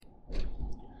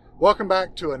Welcome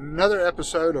back to another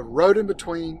episode of Road in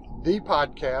Between, the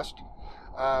podcast.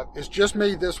 It's just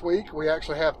me this week. We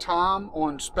actually have Tom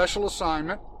on special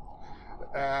assignment.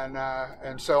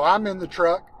 And so I'm in the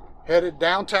truck, headed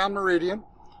downtown Meridian,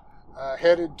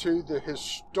 headed to the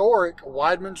historic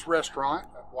Weidmann's restaurant.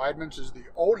 Weidmann's is the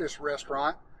oldest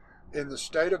restaurant in the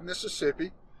state of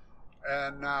Mississippi.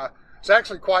 And it's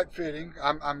actually quite fitting.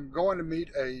 I'm going to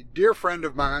meet a dear friend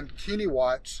of mine, Kenny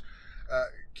Watts.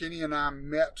 Kenny and I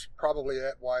met probably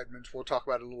at Weidmann's. We'll talk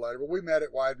about it a little later, but we met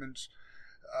at Weidmann's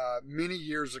many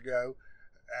years ago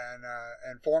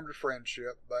and formed a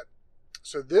friendship. But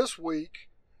so this week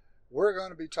we're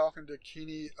going to be talking to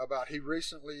Kenny about he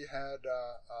recently had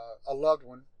a loved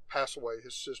one pass away.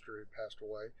 His sister had passed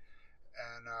away,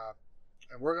 and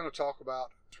we're going to talk about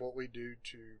what we do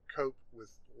to cope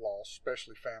with loss,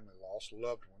 especially family loss,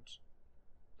 loved ones.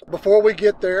 Before we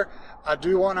get there, I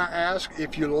do want to ask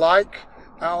if you like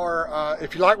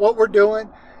if you like what we're doing,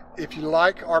 if you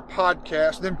like our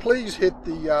podcast, then please hit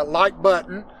the like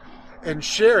button and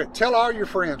share it. Tell all your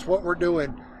friends what we're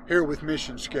doing here with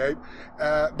Missionscape,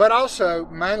 but also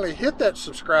mainly hit that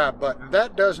subscribe button.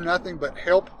 That does nothing but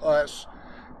help us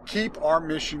keep our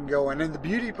mission going. And the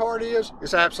beauty part is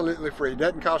it's absolutely free. It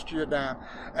doesn't cost you a dime.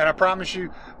 And I promise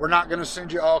you, we're not going to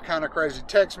send you all kind of crazy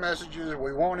text messages.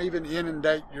 We won't even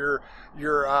inundate your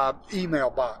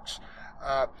email box.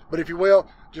 But if you will,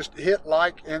 just hit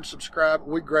like and subscribe.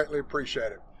 We greatly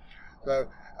appreciate it. So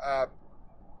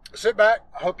sit back.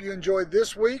 I hope you enjoyed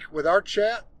this week with our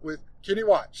chat with Kenny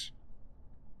Watts.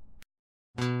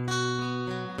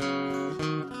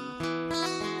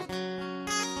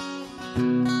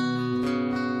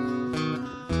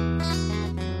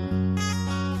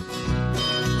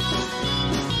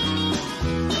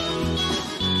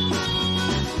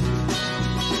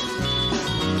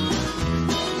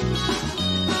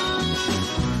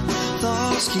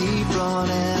 Keep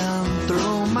running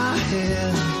through my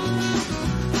head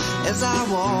as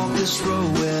I walk this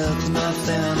road with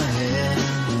nothing ahead.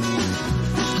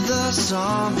 The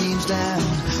sun beams down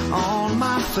on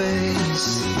my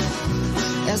face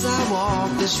as I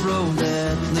walk this road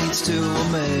that leads to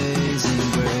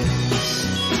amazing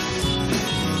grace.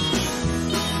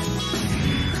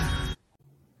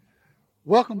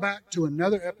 Welcome back to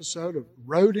another episode of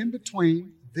Road in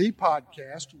Between, the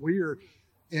podcast. We are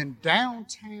in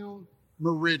downtown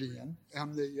Meridian,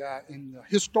 in the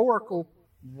historical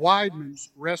Weidmann's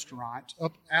restaurant,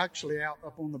 out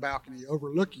on the balcony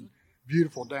overlooking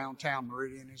beautiful downtown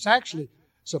Meridian. It's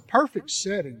a perfect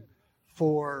setting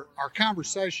for our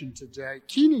conversation today.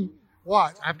 Kenny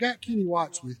Watts, I've got Kenny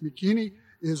Watts with me. Kenny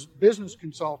is business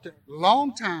consultant,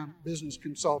 longtime business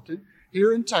consultant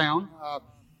here in town,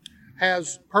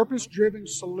 has purpose-driven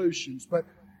solutions. But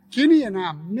Kenny and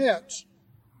I met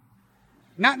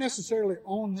not necessarily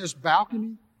on this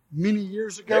balcony many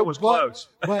years ago. It was close.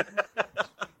 But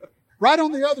right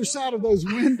on the other side of those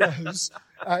windows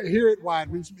here at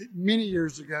Weidmann's, many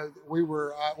years ago, we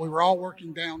were all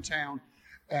working downtown,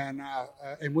 and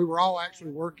we were all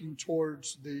actually working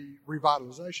towards the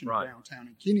revitalization of downtown.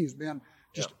 And Kenny has been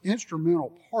just an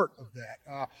instrumental part of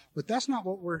that. But that's not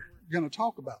what we're going to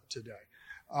talk about today.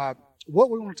 What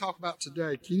we want to talk about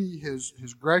today, Kenny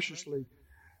has graciously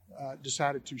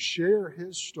decided to share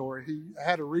his story. He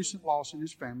had a recent loss in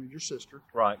his family, your sister.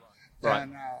 Right.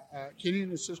 And Kenny and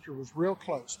his sister was real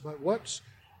close. But what's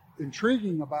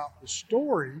intriguing about the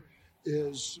story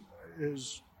is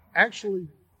actually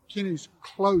Kenny's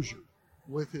closure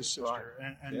with his sister.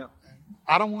 Right. And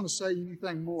I don't want to say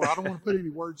anything more. I don't want to put any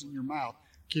words in your mouth.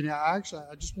 Kenny, I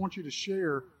just want you to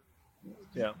share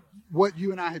what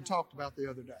you and I had talked about the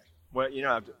other day. Well,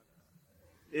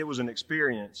 it was an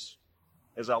experience.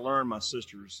 As I learned my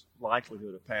sister's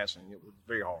likelihood of passing, it was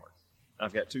very hard.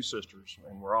 I've got two sisters,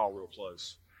 and we're all real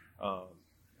close.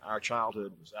 Our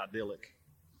childhood was idyllic.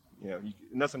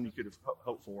 Nothing you could have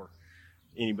hoped for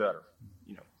any better.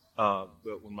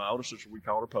 But when my older sister, we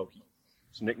called her Pokey.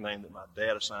 It's a nickname that my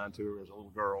dad assigned to her as a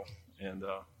little girl, and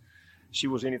she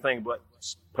was anything but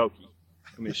Pokey.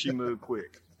 I mean, she moved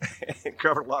quick and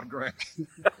covered a lot of ground.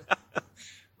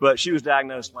 But she was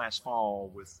diagnosed last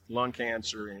fall with lung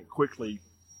cancer, and it quickly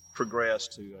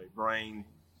progressed to a brain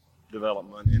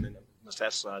development and then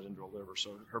metastasized into a liver.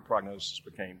 So her prognosis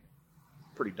became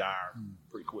pretty dire,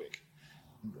 pretty quick.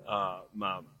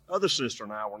 My other sister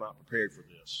and I were not prepared for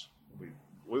this.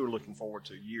 We were looking forward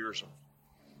to years of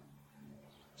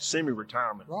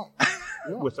semi-retirement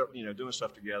with her, doing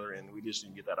stuff together, and we just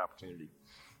didn't get that opportunity.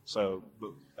 So,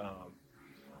 but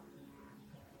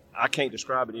I can't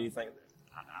describe it anything.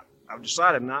 I've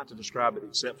decided not to describe it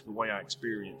except for the way I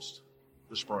experienced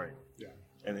the spring. Yeah.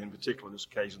 and in particular this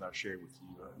occasion I shared with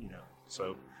you.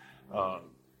 So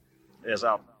as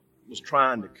I was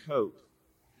trying to cope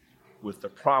with the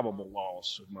probable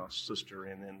loss of my sister,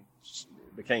 and then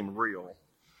it became real,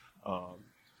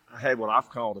 I had what I've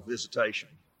called a visitation.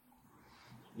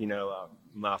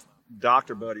 My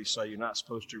doctor buddies say you're not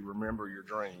supposed to remember your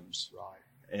dreams.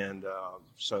 Right. And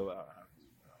so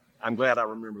I'm glad I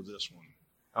remember this one,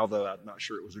 although I'm not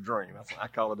sure it was a dream. I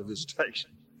call it a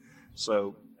visitation.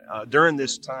 So during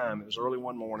this time, it was early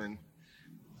one morning,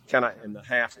 kind of in the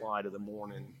half light of the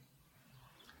morning,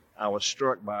 I was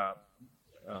struck by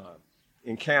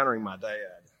encountering my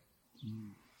dad. Mm.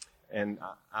 And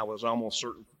I was almost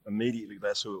certain immediately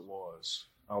that's who it was,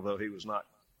 although he was not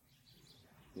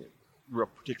real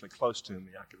particularly close to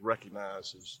me. I could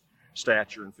recognize his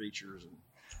stature and features.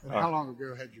 And how long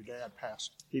ago had your dad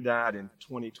passed? He died in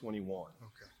 2021.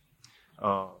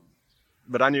 Okay.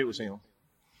 But I knew it was him.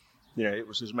 It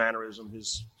was his mannerism,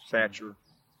 his stature,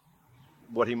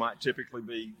 what he might typically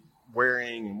be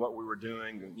wearing and what we were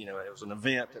doing. And, it was an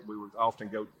event that we would often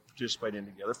go participate in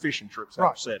together, fishing trips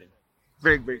out of setting.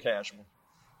 Very, very casual,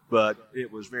 but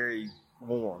it was very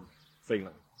warm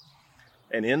feeling.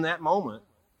 And in that moment,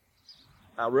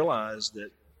 I realized that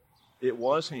it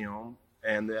was him,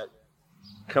 and that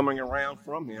coming around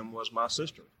from him was my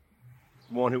sister,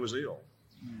 the one who was ill.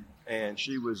 Mm. And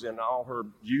she was in all her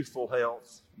youthful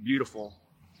health, beautiful.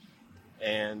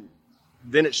 And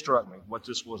then it struck me what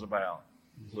this was about,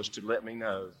 was to let me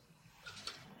know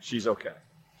she's okay.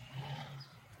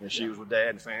 And she was with Dad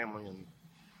and family and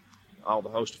all the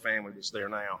host of family that's there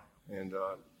now. And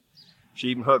she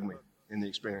even hugged me in the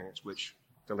experience, which,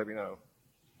 to let me know,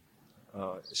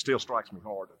 it still strikes me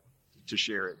hard to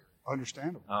share it.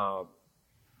 Understandable.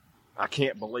 I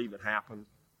can't believe it happened.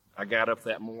 I got up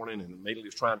that morning and immediately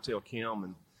was trying to tell Kim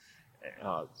and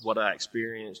what I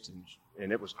experienced,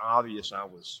 and it was obvious I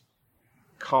was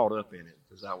caught up in it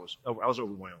because I was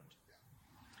overwhelmed.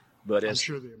 But I'm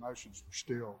sure the emotions were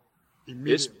still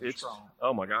immediately strong.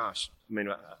 Oh my gosh! I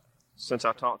mean, since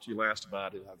I talked to you last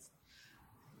about it,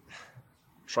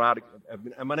 I've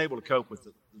been able to cope with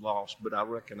the loss, but I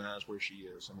recognize where she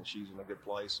is. I mean, she's in a good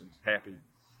place and happy,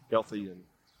 healthy, and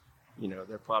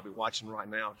they're probably watching right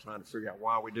now trying to figure out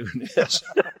why we're doing this.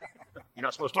 You're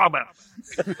not supposed to talk about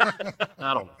it.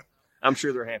 I don't know. I'm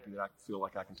sure they're happy that I feel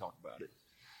like I can talk about it.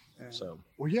 So,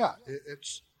 well, yeah,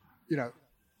 it's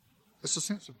it's a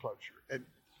sense of closure, and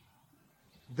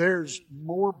there's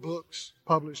more books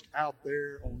published out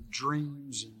there on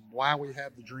dreams and why we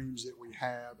have the dreams that we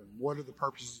have and what are the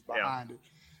purposes behind it.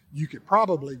 You could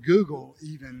probably Google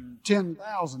even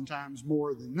 10,000 times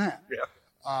more than that.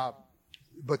 Yeah.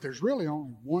 But there's really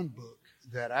only one book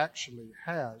that actually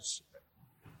has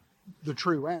the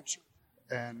true answer.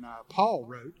 And Paul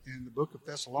wrote in the book of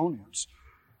Thessalonians,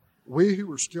 "We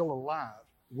who are still alive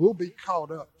will be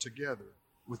caught up together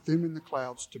with them in the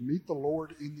clouds to meet the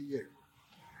Lord in the air."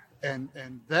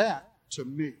 And that, to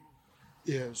me,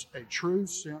 is a true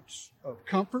sense of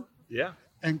comfort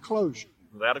and closure.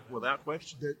 Without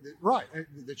question.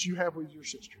 That you have with your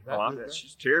sister.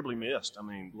 She's terribly missed. I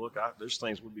mean, look, there's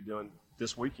things we'd be doing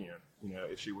this weekend,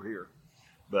 if she were here.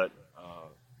 But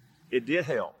it did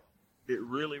help. It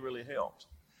really, really helped.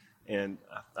 And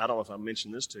I don't know if I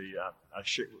mentioned this to you. I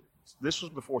shared, this was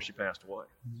before she passed away.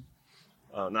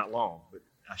 Mm-hmm. Not long, but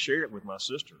I shared it with my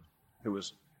sister, who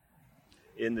was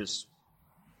in this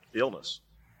illness.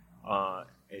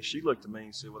 And she looked at me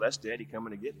and said, "Well, that's Daddy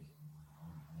coming to get me."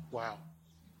 Wow.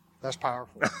 That's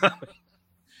powerful.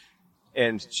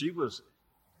 And she was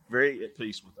very at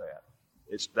peace with that.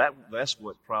 That's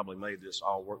what probably made this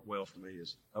all work well for me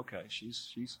is, okay,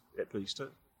 she's at peace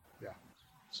too. Yeah.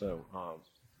 So,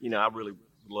 I really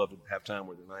would love to have time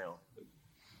with her now.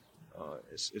 But,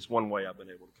 it's one way I've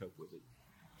been able to cope with it.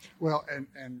 Well,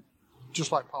 and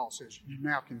just like Paul says, you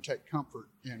now can take comfort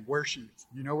in where she is.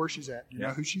 You know where she's at. You know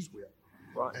who she's with.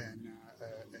 Right.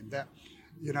 And that,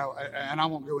 and I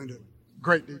won't go into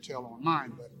great detail on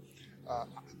mine, but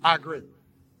I agree.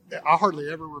 I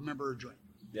hardly ever remember a dream.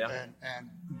 Yeah.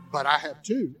 But I have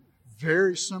two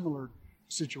very similar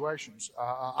situations.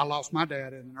 I lost my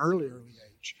dad at an early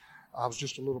age. I was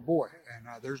just a little boy, and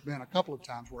there's been a couple of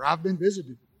times where I've been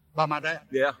visited by my dad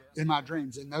in my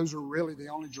dreams, and those are really the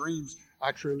only dreams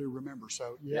I truly remember.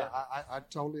 So, I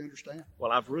totally understand.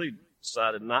 Well, I've really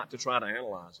decided not to try to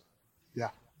analyze it.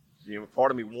 Yeah.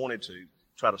 Part of me wanted to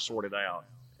try to sort it out,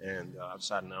 and I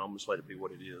decided, no, I'm going to let it be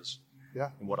what it is.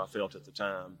 Yeah. And what I felt at the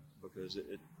time, because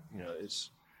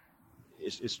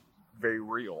it's very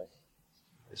real.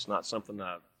 It's not something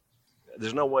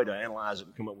there's no way to analyze it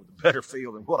and come up with a better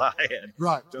feel than what I had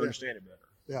to understand it better.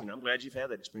 Yeah. I'm glad you've had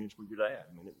that experience with your dad.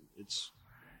 I mean,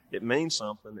 it means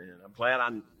something, and I'm glad I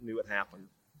knew it happened.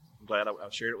 I'm glad I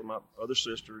shared it with my other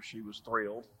sister. She was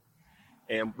thrilled.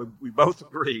 And we both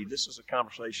agreed, this is a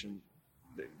conversation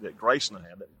that Grace and I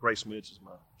had. Grace Mitch is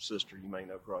my sister. You may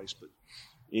know Grace. But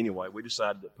anyway, we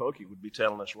decided that Pokey would be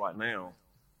telling us right now,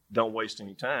 don't waste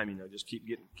any time. Just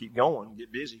keep going,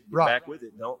 get busy, get back with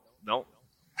it. Don't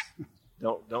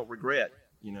regret.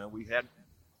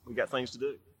 We got things to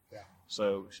do. Yeah.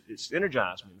 So it's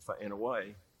energized me in a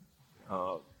way.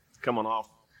 Coming off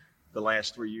the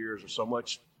last 3 years of so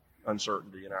much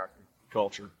uncertainty in our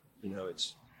culture,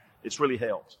 it's really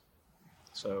helped.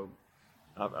 So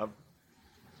I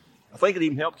think it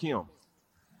even helped Kim.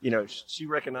 She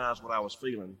recognized what I was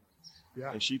feeling,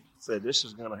 and she said, "This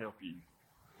is going to help you."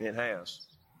 And it has.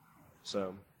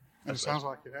 So. And it sounds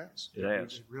like it has. It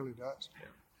has. It really does. Yeah.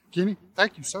 Kenny,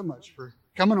 thank you so much for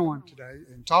coming on today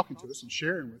and talking to us and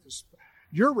sharing with us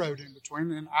your road in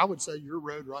between. And I would say your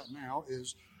road right now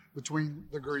is between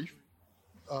the grief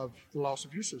of the loss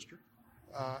of your sister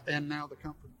and now the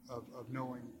comfort of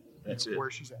knowing where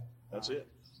she's at. That's it.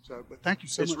 So, but thank you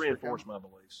so much. It's reinforced my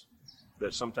beliefs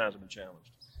that sometimes have been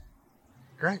challenged.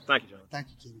 Great. Thank you, John. Thank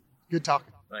you, Kenny. Good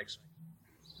talking. Thanks.